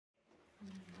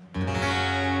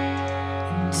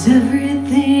It's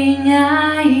everything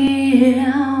I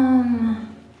am,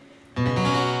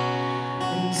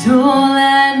 and all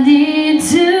I need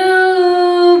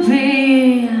to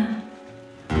be.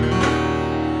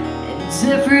 It's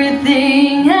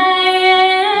everything I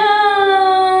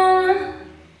am.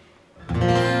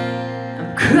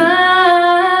 I'm crying,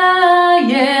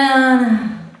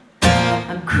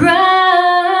 I'm crying,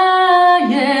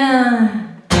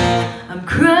 I'm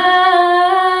crying.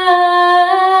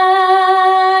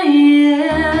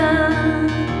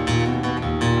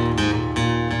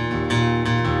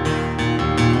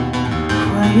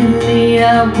 Quietly I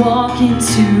walk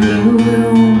into the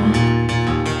room,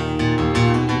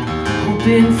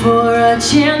 hoping for a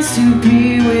chance to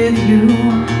be with you.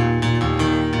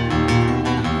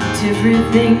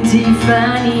 Everything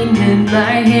defining in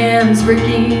my hands,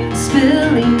 breaking,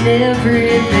 spilling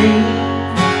everything.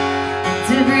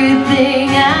 It's everything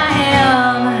I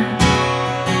am,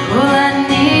 all I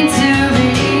need to be.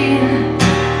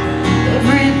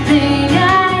 Everything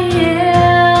I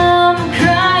am,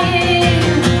 crying.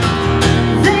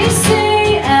 They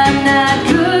say I'm not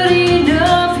good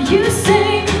enough. You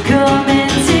say, come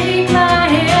and take my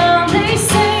hand. They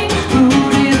say, who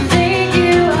do you think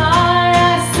you are?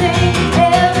 I say,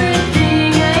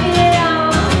 everything I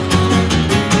am.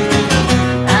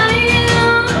 I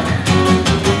am.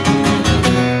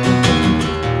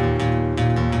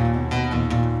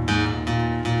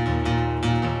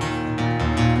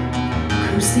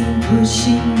 Cursing,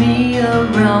 pushing me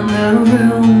around the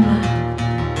room,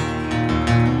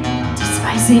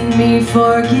 despising me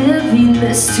for giving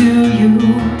this to you,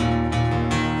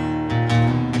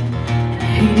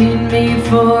 hating me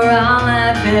for all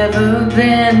I've ever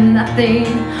been. Nothing,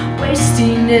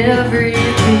 wasting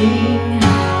everything.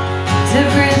 It's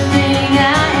everything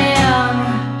I am,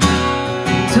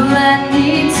 it's all I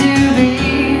need to be.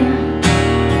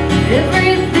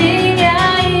 Everything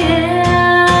I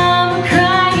am,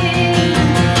 crying.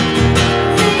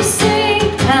 They say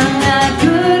I'm not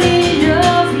good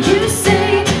enough. You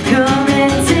say, come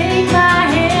and take my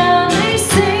hand. They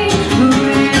say, who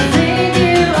do you think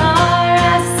you are?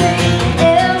 I say,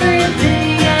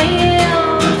 everything I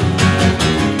am.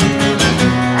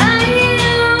 I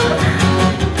am.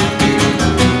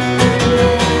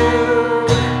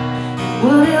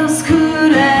 What else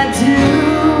could I do?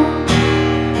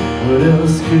 What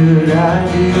else could I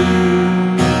do?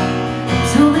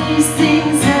 It's all these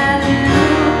things I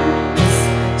lose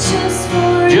just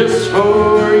for you. Just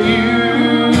for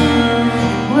you.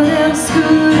 What else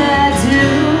could I do?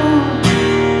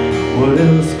 What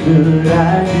else could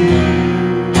I do?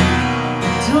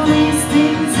 It's all these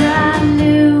things I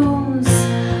lose.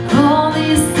 All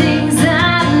these things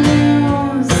I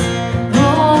lose.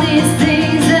 All these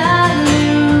things I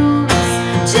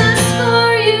lose just for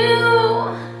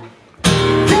you.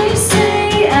 They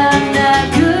say I'm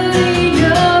not good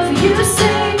enough. You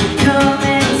say, come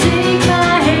and take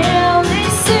my hand. They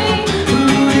say, who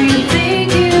do you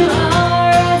think you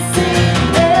are? I say,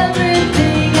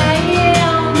 everything I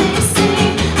am. They say,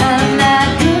 I'm not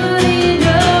good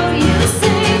enough. You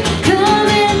say, come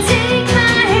and take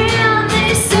my hand.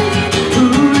 They say, who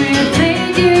do you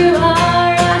think you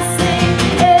are? I say,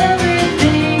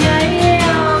 everything I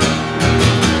am.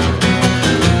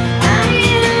 I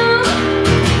am.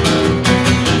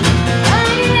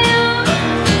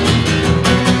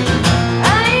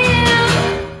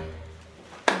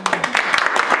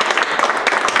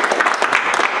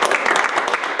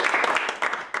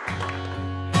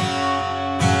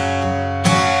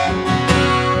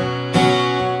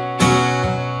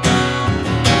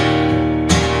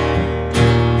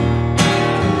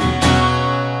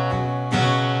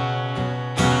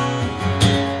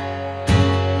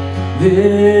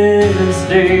 This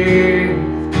day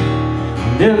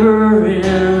never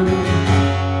end.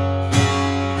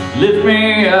 Lift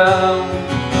me up,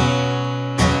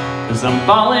 'cause I'm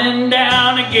falling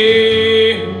down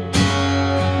again.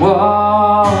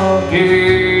 Walking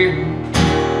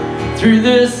through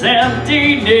this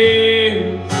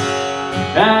emptiness,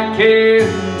 I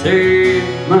can't take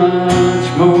much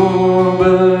more,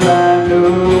 but I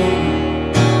know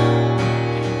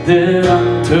that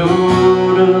I'm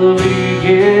totally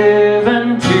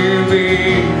given to be,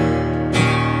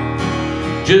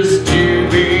 just to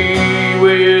be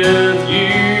with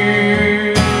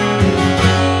you.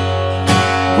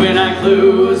 When I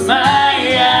close my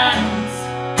eyes,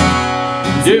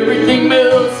 everything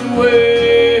melts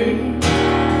away.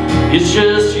 It's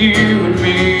just you and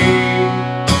me,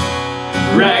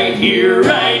 right here,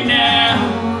 right now.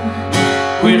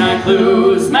 When I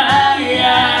close my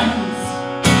eyes,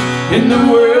 and the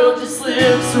world just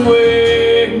slips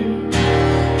away.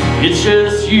 It's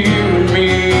just you and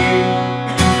me.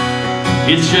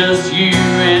 It's just you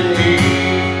and me.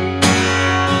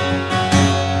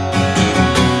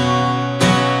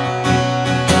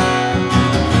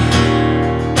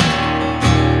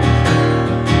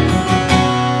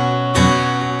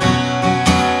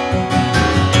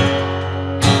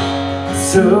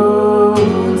 So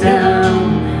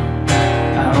down,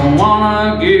 I don't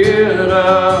wanna get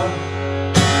up.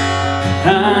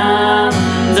 I'm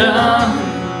done.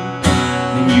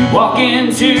 Then you walk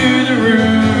into the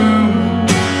room.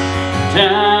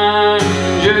 Time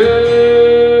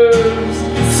just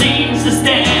seems to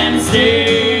stand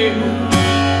still.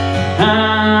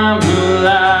 I'm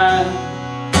alive,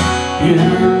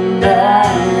 and I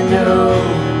know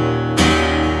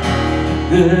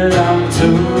that I'm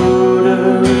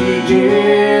totally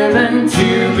given to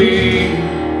be,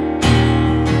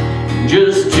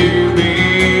 just to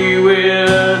be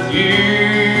with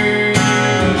you.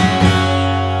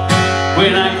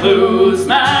 When I close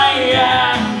my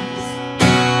eyes,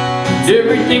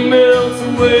 everything melts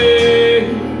away.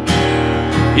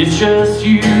 It's just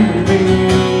you and me,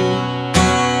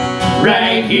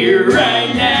 right here,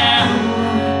 right now.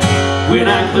 When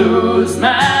I close my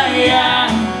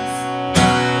eyes,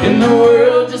 and the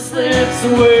world just slips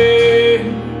away.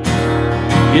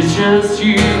 It's just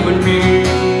you and me.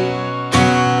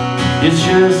 It's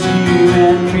just you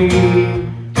and me.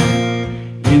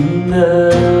 In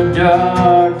the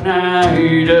dark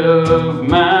night of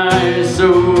my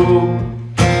soul,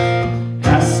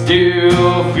 I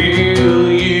still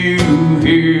feel you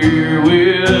here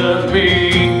with me.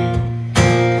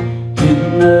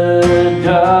 In the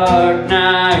dark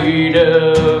night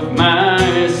of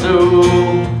my soul,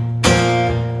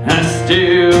 I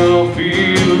still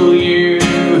feel you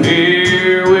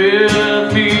here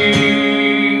with me.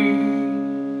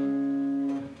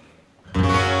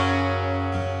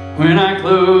 When I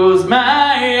close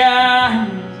my eyes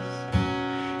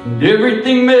and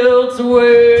everything melts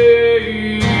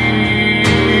away,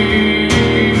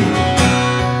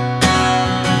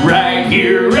 right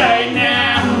here, right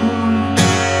now.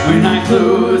 When I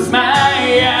close my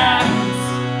eyes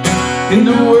and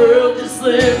the world just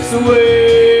slips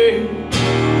away,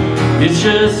 it's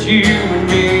just you and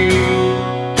me.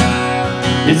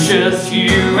 It's just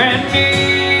you and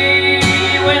me.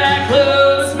 When I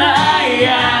close my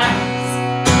eyes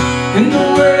and the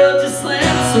world just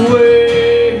slips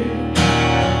away,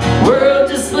 world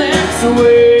just slips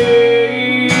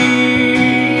away.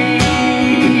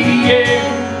 Yeah.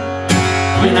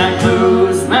 When I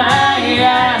close my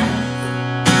eyes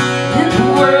and the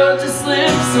world just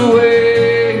slips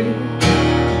away,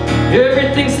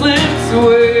 everything slips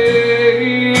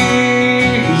away.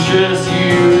 It's just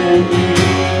you and me.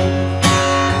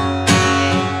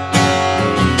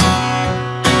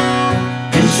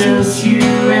 It's just you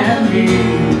and me.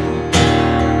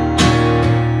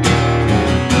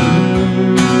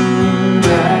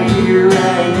 Right here,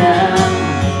 right now.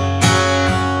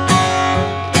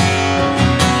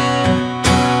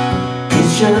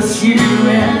 It's just you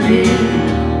and me.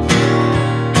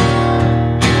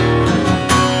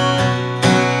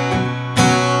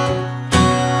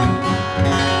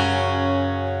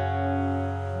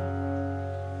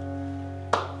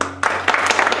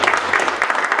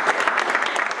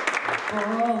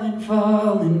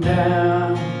 Falling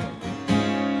down,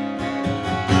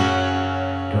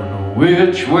 don't know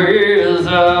which way is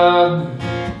up.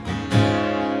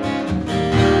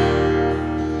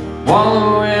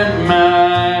 Wallow in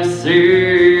my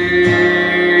sea,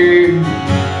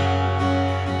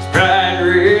 pride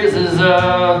raises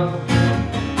up,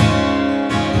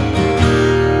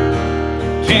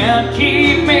 can't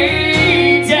keep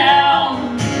me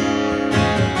down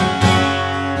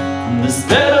from this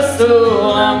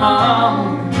pedestal I'm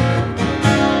on,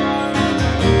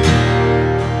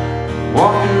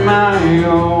 walking my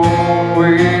own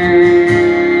way,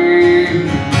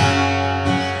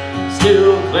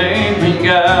 still claiming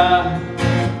God.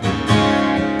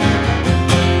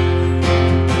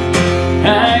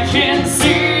 I can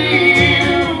see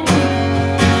you,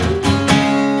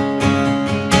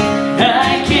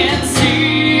 I can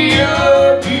see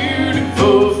your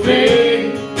beautiful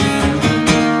face,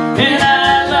 and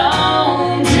I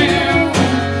long to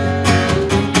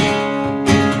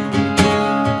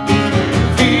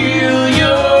feel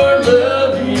your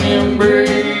loving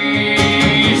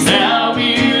embrace. How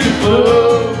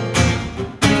beautiful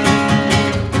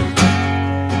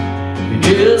it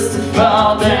is to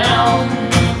fall down.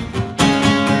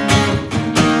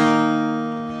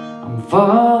 I'm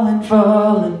falling,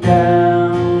 falling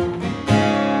down,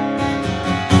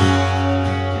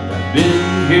 and I've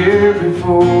been here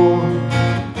before.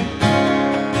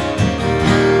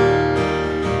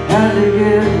 tried to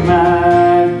get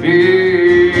my feelings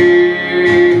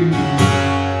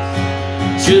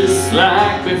just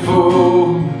like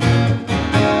before.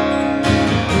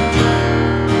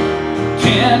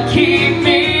 Can't keep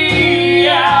me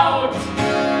out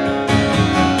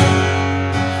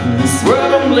from this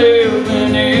world I'm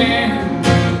living in,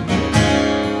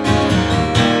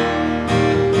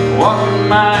 walking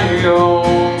my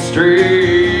own street.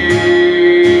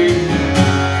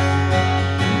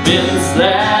 Convinced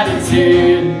that it's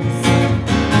his.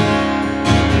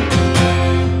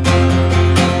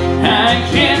 I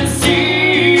can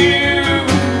see you,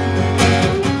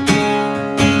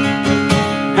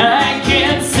 I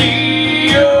can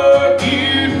see your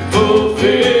beautiful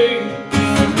face,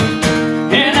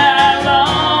 and I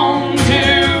long to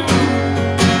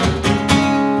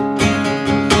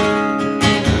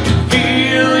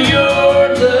feel your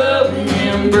loving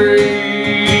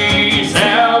embrace.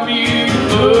 How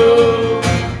beautiful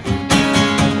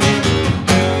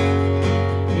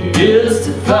it is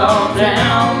to fall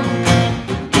down.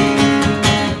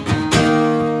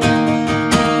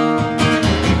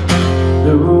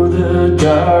 Though the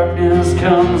darkness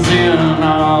comes in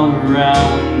all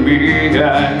around me,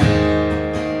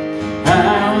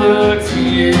 I look to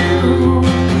you.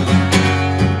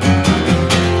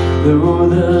 Though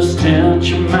the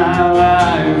stench of my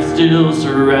life still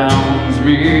surrounds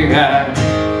me, I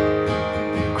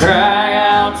cry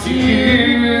out to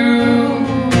you.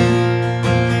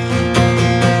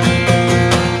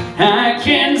 I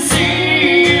can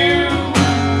see you,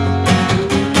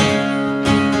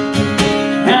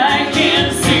 I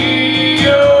can see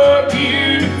your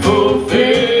beautiful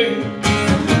face,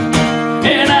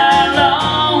 and I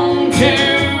long to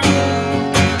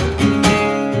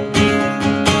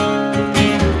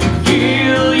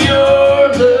feel your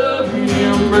loving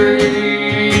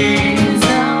embrace.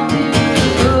 How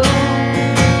beautiful.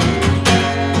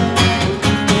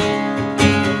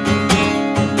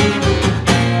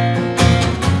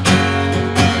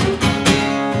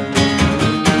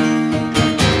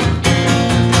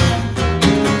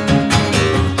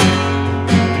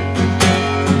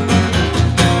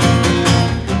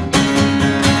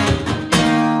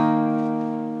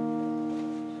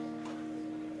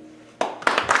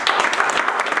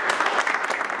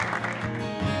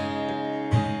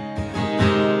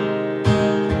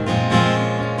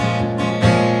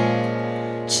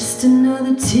 Just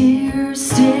another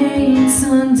tear-stained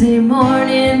Sunday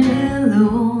morning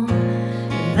pillow,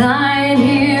 lying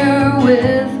here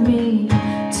with me.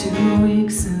 2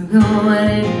 weeks ago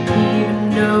I didn't even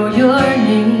know your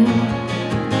name.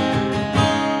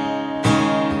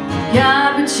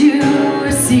 God, what you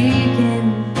were seeking,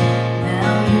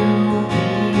 now you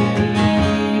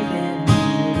believe in.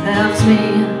 Left me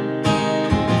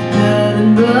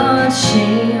nothing but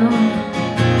shame.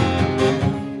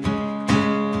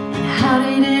 How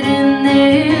did it end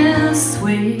this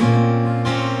way?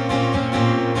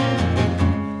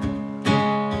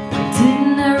 Why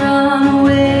didn't I run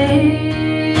away?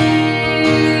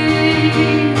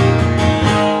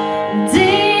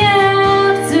 Day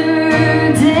after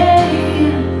day,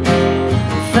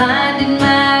 finding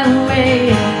my way,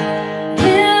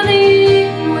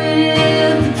 living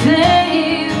with the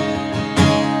pain.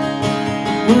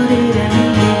 What did I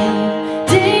mean?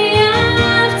 Day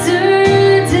after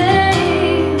day,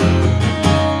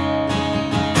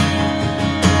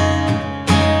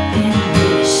 and I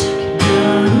wish I could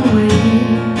run away,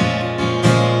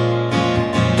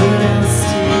 but I'll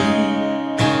stay.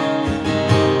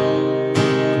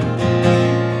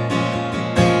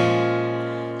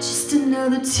 Just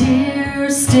another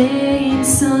tear-stained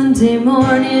Sunday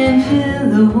morning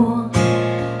pillow.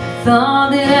 Thought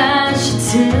that I should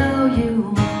tell you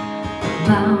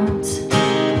about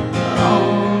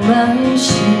all my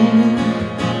shame.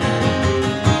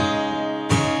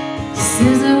 This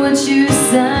isn't what you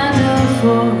signed up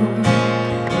for,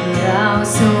 but I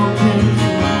was hoping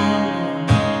for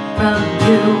from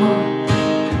you.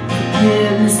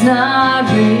 Forgiveness not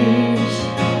reached.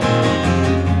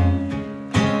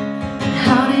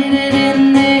 How did it end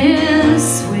this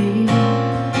way?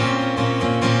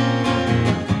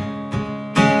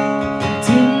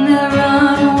 Didn't I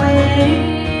run away?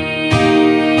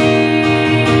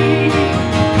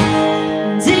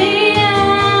 Day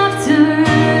after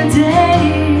day,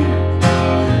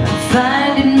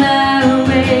 finding my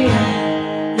way,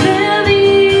 living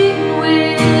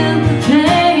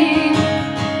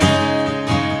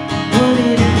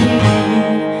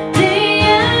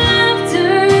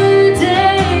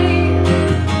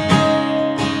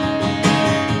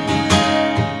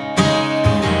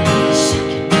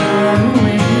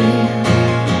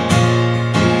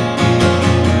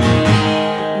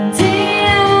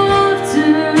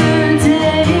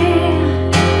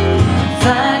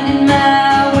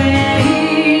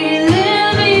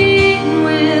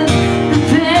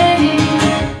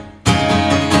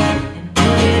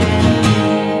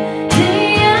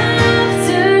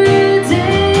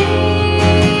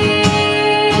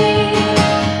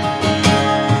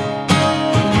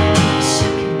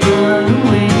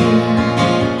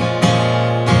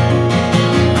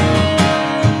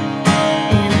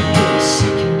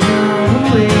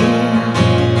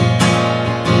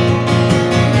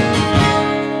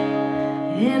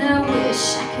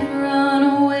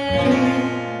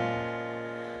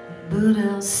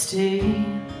I'll stay.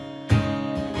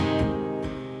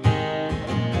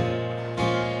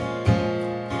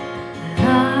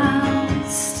 I'll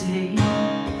stay.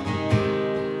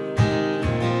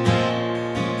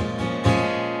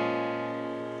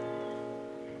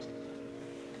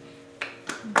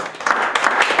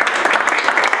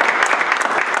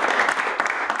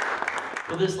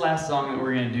 Well, this last song that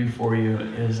we're going to do for you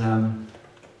is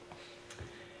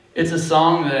it's a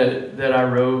song that I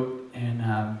wrote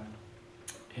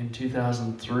in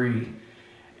 2003,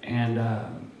 and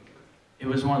it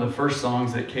was one of the first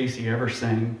songs that Casey ever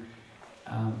sang.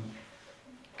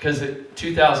 Because in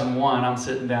 2001, I'm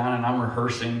sitting down and I'm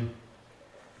rehearsing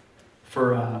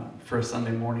for a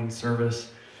Sunday morning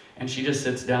service, and she just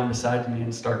sits down beside me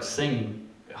and starts singing,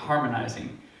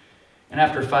 harmonizing. And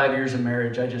after 5 years of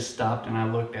marriage, I just stopped and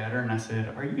I looked at her and I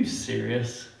said, "Are you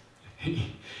serious?"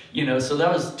 You know, so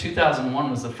that was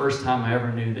 2001 was the first time I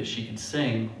ever knew that she could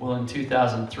sing. Well, in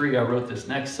 2003, I wrote this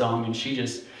next song, and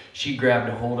she grabbed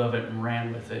a hold of it and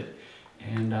ran with it.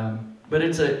 And but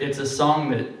it's a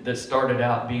song that started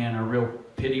out being a real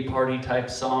pity party type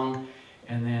song,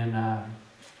 and then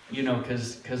you know,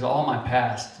 because all my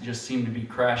past just seemed to be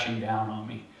crashing down on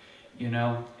me, you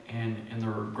know, and the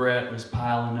regret was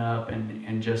piling up,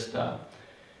 and just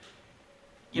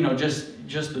you know,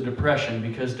 just the depression,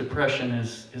 because depression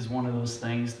is one of those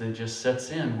things that just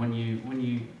sets in when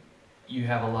you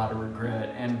have a lot of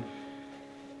regret. And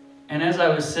as I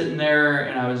was sitting there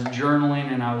and I was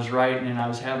journaling and I was writing and I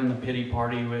was having the pity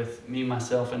party with me,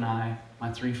 myself, and I, my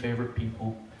three favorite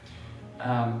people,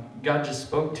 God just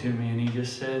spoke to me and He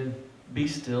just said, "Be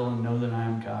still and know that I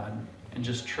am God, and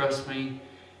just trust me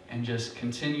and just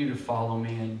continue to follow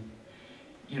me, and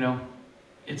you know,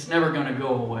 it's never going to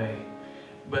go away,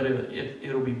 but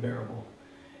it'll be bearable."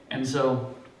 And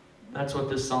so that's what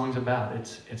this song's about.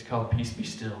 It's called "Peace Be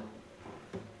Still."